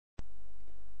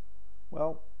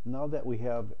Well, now that we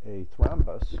have a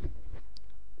thrombus,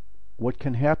 what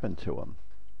can happen to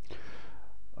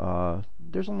them?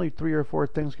 There's only 3 or 4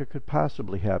 things that could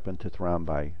possibly happen to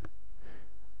thrombi.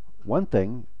 One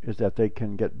thing is that they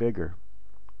can get bigger.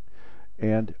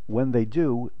 And when they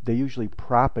do, they usually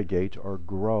propagate or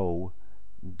grow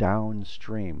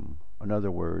downstream. In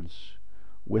other words,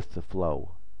 with the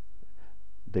flow.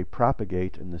 They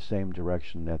propagate in the same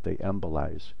direction that they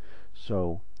embolize.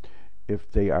 So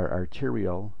if they are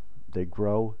arterial, they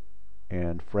grow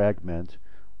and fragment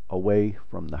away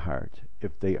from the heart.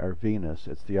 If they are venous,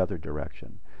 it's the other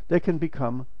direction. They can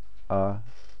become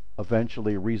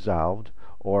eventually resolved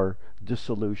or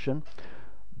dissolution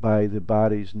by the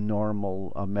body's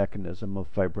normal mechanism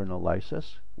of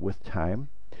fibrinolysis with time.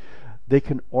 They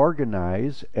can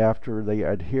organize after they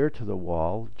adhere to the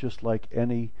wall, just like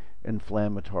any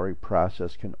inflammatory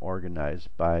process can organize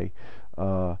by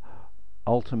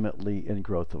ultimately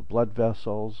ingrowth of blood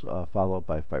vessels, followed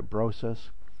by fibrosis,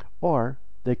 or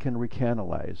they can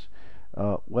recanalize,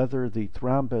 whether the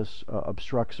thrombus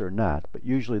obstructs or not, but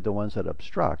usually the ones that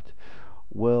obstruct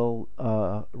will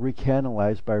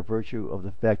recanalize by virtue of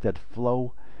the fact that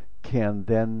flow can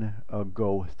then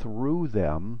go through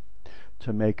them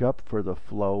to make up for the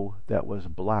flow that was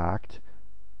blocked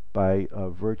by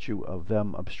virtue of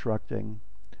them obstructing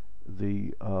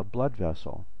the blood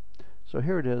vessel. So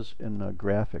here it is in a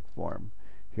graphic form.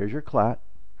 Here's your clot.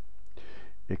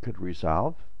 It could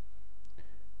resolve.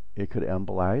 It could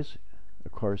embolize.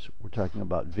 Of course, we're talking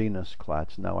about venous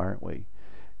clots now, aren't we?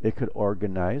 It could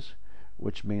organize,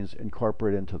 which means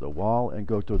incorporate into the wall and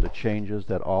go through the changes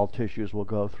that all tissues will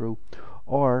go through.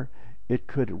 Or it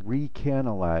could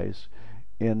recanalize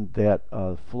in that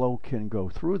flow can go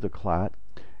through the clot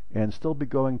and still be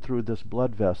going through this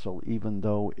blood vessel, even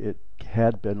though it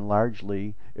had been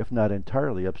largely, if not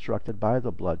entirely, obstructed by the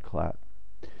blood clot.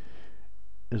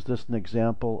 Is this an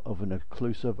example of an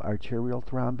occlusive arterial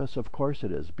thrombus? Of course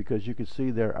it is, because you can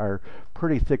see there are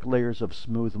pretty thick layers of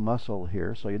smooth muscle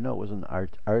here, so you know it was an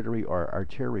artery or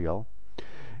arterial.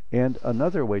 And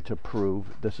another way to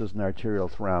prove this is an arterial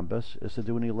thrombus is to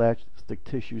do an elastic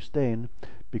tissue stain,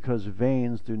 because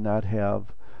veins do not have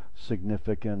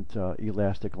significant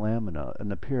elastic lamina.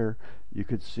 And up here you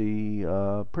could see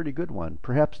a pretty good one,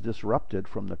 perhaps disrupted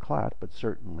from the clot, but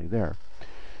certainly there.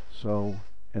 So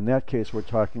in that case we're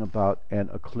talking about an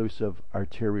occlusive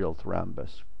arterial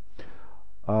thrombus.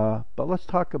 But let's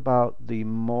talk about the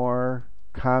more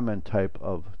common type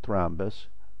of thrombus,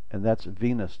 and that's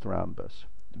venous thrombus,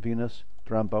 venous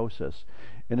thrombosis.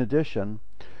 In addition,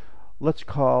 let's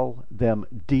call them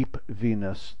deep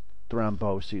venous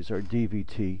thromboses, or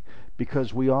DVT,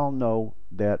 because we all know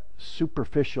that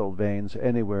superficial veins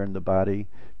anywhere in the body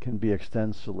can be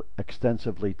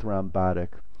extensively thrombotic,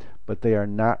 but they are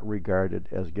not regarded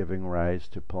as giving rise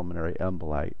to pulmonary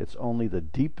emboli. It's only the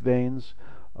deep veins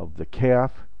of the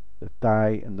calf, the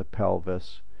thigh, and the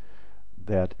pelvis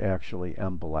that actually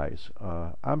embolize.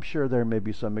 I'm sure there may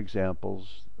be some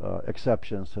examples,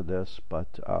 exceptions to this,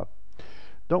 but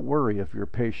don't worry if your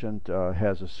patient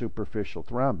has a superficial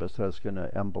thrombus that's going to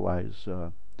embolize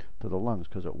to the lungs,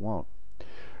 because it won't.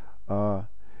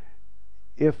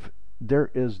 If there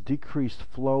is decreased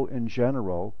flow in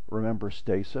general, remember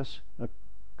stasis,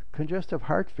 congestive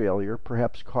heart failure,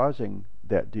 perhaps causing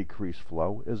that decreased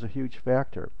flow, is a huge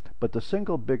factor. But the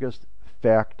single biggest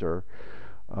factor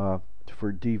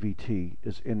for DVT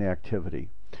is inactivity.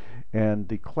 And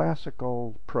the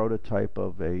classical prototype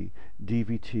of a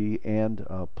DVT and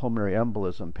pulmonary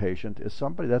embolism patient is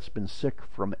somebody that's been sick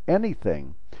from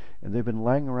anything, and they've been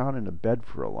lying around in a bed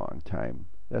for a long time.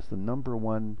 That's the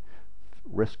 #1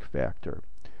 risk factor.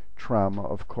 Trauma,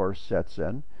 of course, sets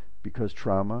in, because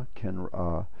trauma can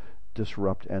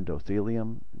disrupt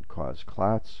endothelium and cause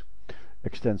clots.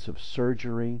 Extensive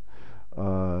surgery.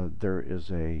 There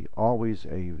is always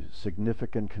a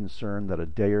significant concern that a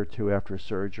day or two after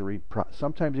surgery,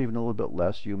 sometimes even a little bit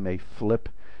less, you may flip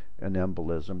an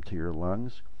embolism to your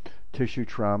lungs. Tissue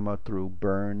trauma through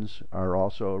burns are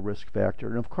also a risk factor.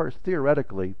 And of course,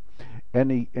 theoretically,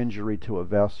 any injury to a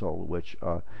vessel which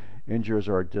injures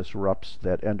or disrupts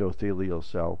that endothelial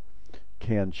cell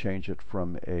can change it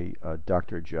from a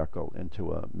Dr. Jekyll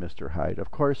into a Mr. Hyde. Of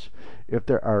course, if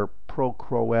there are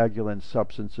procoagulant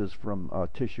substances from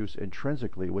tissues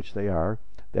intrinsically, which they are,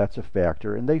 that's a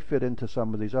factor, and they fit into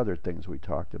some of these other things we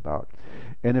talked about.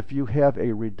 And if you have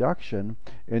a reduction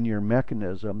in your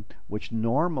mechanism, which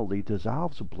normally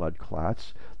dissolves blood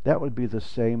clots, that would be the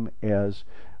same as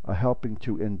helping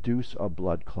to induce a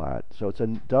blood clot. So it's a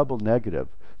double negative.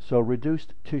 So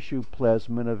reduced tissue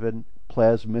plasminogen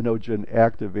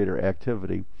activator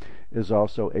activity is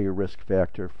also a risk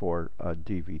factor for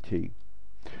DVT.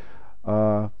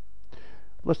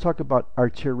 Let's talk about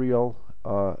arterial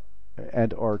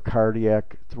and or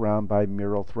cardiac thrombi,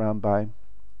 mural thrombi.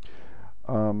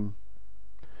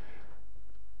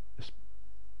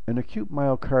 An acute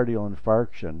myocardial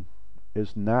infarction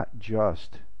is not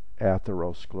just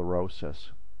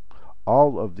atherosclerosis.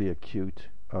 All of the acute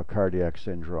cardiac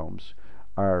syndromes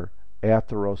are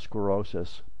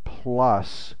atherosclerosis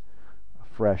plus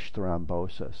fresh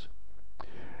thrombosis.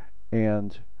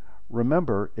 And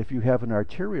remember, if you have an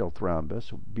arterial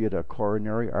thrombus, be it a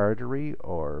coronary artery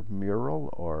or mural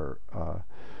or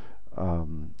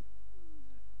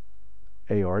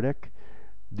aortic,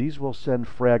 these will send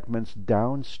fragments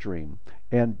downstream.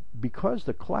 And because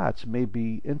the clots may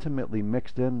be intimately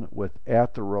mixed in with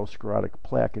atherosclerotic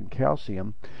plaque and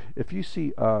calcium, if you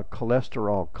see a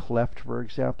cholesterol cleft, for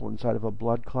example, inside of a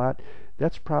blood clot,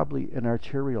 that's probably an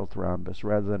arterial thrombus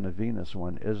rather than a venous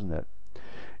one, isn't it?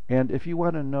 And if you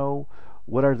want to know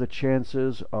what are the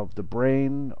chances of the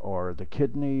brain or the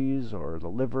kidneys or the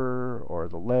liver or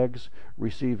the legs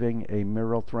receiving a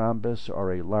mural thrombus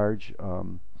or a large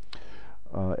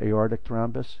aortic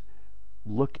thrombus,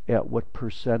 look at what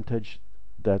percentage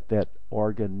that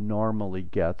organ normally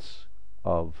gets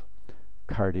of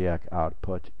cardiac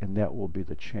output, and that will be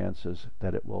the chances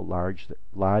that it will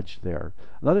lodge there.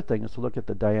 Another thing is to look at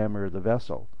the diameter of the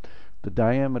vessel. The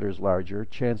diameter is larger,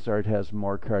 chances are it has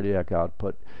more cardiac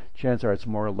output, chances are it's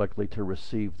more likely to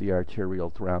receive the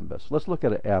arterial thrombus. Let's look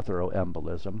at an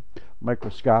atheroembolism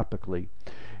microscopically.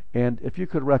 And if you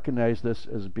could recognize this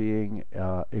as being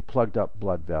a plugged up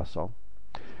blood vessel,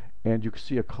 and you can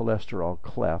see a cholesterol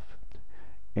cleft,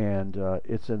 and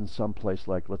it's in some place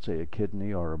like, let's say, a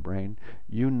kidney or a brain,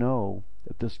 you know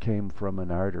that this came from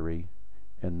an artery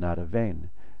and not a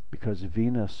vein, because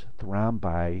venous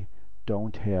thrombi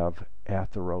don't have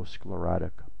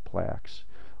atherosclerotic plaques.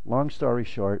 Long story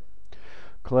short,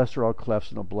 cholesterol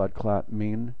clefts in a blood clot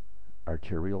mean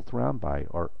arterial thrombi,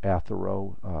 or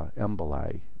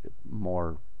atheroemboli,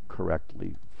 more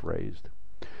correctly phrased.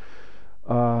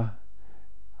 I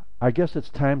guess it's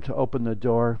time to open the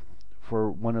door for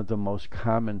one of the most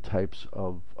common types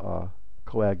of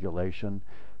coagulation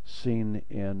seen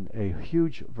in a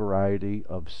huge variety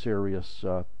of serious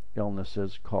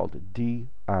illnesses called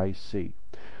DIC.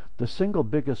 The single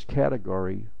biggest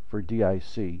category for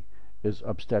DIC is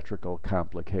obstetrical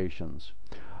complications.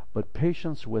 But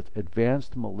patients with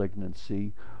advanced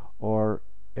malignancy or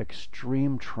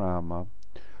extreme trauma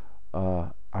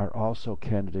are also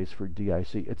candidates for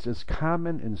DIC. It's as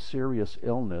common in serious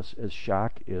illness as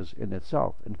shock is in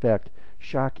itself. In fact,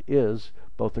 shock is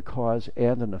both a cause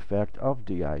and an effect of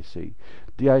DIC.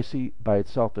 DIC by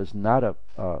itself is not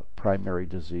a primary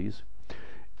disease.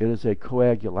 It is a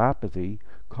coagulopathy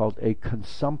called a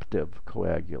consumptive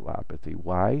coagulopathy.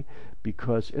 Why?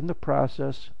 Because in the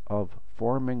process of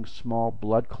forming small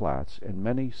blood clots in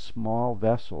many small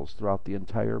vessels throughout the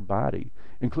entire body,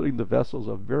 including the vessels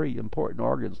of very important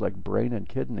organs like brain and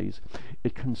kidneys,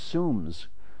 it consumes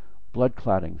blood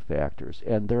clotting factors.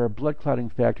 And there are blood clotting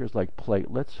factors like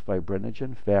platelets,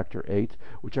 fibrinogen, factor VIII,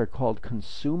 which are called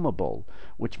consumable,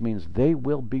 which means they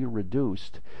will be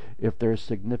reduced if there's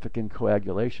significant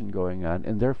coagulation going on,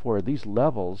 and therefore these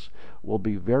levels will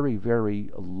be very, very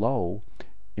low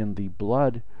in the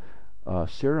blood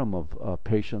serum of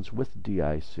patients with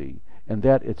DIC, and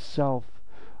that itself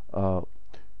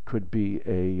could be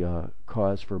a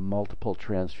cause for multiple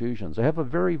transfusions. I have a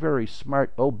very, very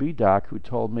smart OB doc who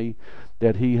told me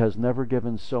that he has never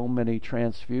given so many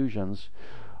transfusions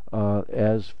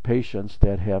as patients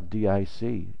that have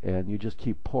DIC, and you just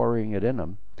keep pouring it in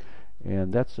them,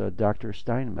 and that's Dr.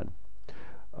 Steinman.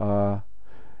 And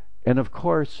of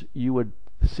course, you would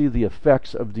see the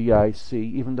effects of DIC,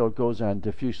 even though it goes on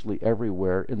diffusely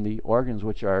everywhere, in the organs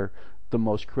which are the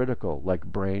most critical, like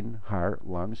brain, heart,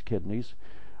 lungs, kidneys.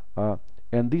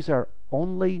 And these are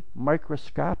only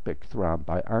microscopic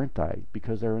thrombi, aren't they?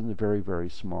 Because they're in the very, very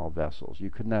small vessels.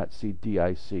 You could not see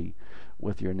DIC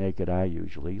with your naked eye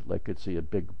usually, like you'd see a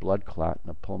big blood clot in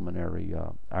a pulmonary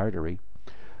artery.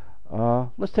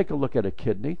 Let's take a look at a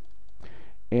kidney.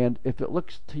 And if it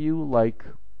looks to you like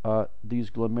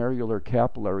these glomerular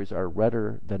capillaries are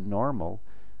redder than normal,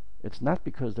 it's not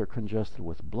because they're congested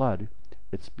with blood,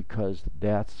 it's because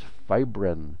that's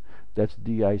fibrin. That's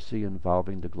DIC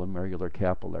involving the glomerular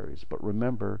capillaries. But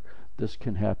remember, this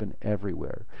can happen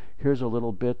everywhere. Here's a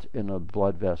little bit in a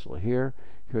blood vessel here.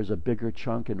 Here's a bigger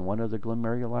chunk in one of the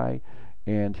glomeruli.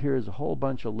 And here's a whole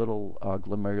bunch of little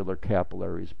glomerular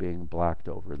capillaries being blocked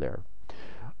over there.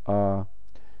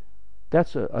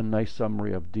 that's a nice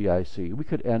summary of DIC. We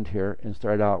could end here and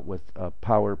start out with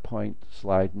PowerPoint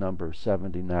slide number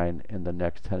 79 in the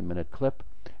next 10-minute clip,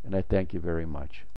 and I thank you very much.